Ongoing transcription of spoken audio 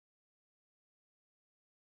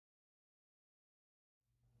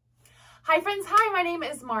Hi friends, hi, my name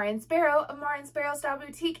is Marin Sparrow of Marin Sparrow Style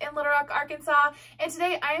Boutique in Little Rock, Arkansas, and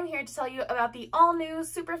today I am here to tell you about the all-new,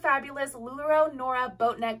 super fabulous LuLaRoe Nora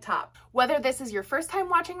boat neck top. Whether this is your first time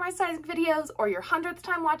watching my sizing videos or your 100th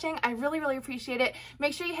time watching, I really appreciate it.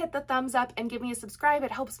 Make sure you hit the thumbs up and give me a subscribe.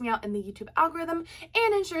 It helps me out in the YouTube algorithm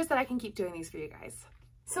and ensures that I can keep doing these for you guys.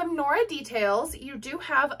 Some Nora details. You do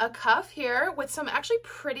have a cuff here with some actually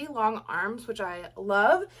pretty long arms, which I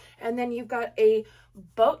love. And then you've got a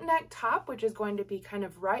boat neck top, which is going to be kind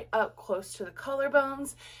of right up close to the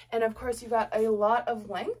collarbones. And of course, you've got a lot of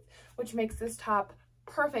length, which makes this top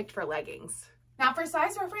perfect for leggings. Now for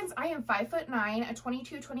size reference, I am 5'9", a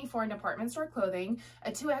 22-24 in department store clothing, a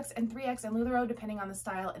 2X and 3X in LuLaRoe depending on the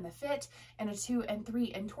style and the fit, and a 2 and 3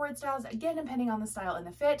 in Torrid styles, again depending on the style and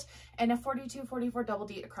the fit, and a 42-44 double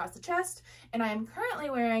D across the chest. And I am currently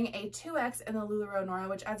wearing a 2X in the LuLaRoe Nora,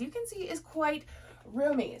 which as you can see is quite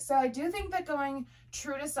roomy. So I do think that going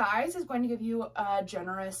true to size is going to give you a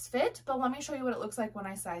generous fit, but let me show you what it looks like when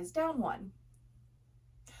I size down one.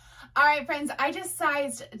 All right, friends, I just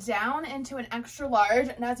sized down into an extra large,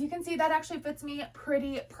 and as you can see, that actually fits me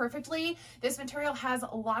pretty perfectly. This material has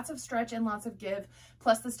lots of stretch and lots of give,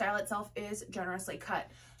 plus the style itself is generously cut.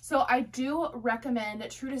 So I do recommend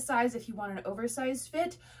true to size if you want an oversized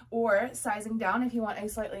fit, or sizing down if you want a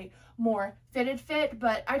slightly more fitted fit,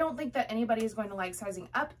 but I don't think that anybody is going to like sizing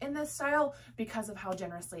up in this style because of how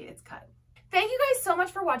generously it's cut. Thank you guys so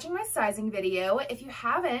much for watching my sizing video. If you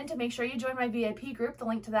haven't, make sure you join my VIP group. The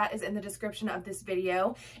link to that is in the description of this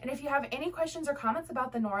video. And if you have any questions or comments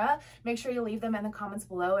about the Nora, make sure you leave them in the comments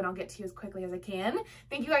below and I'll get to you as quickly as I can.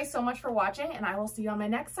 Thank you guys so much for watching, and I will see you on my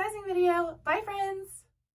next sizing video. Bye, friends.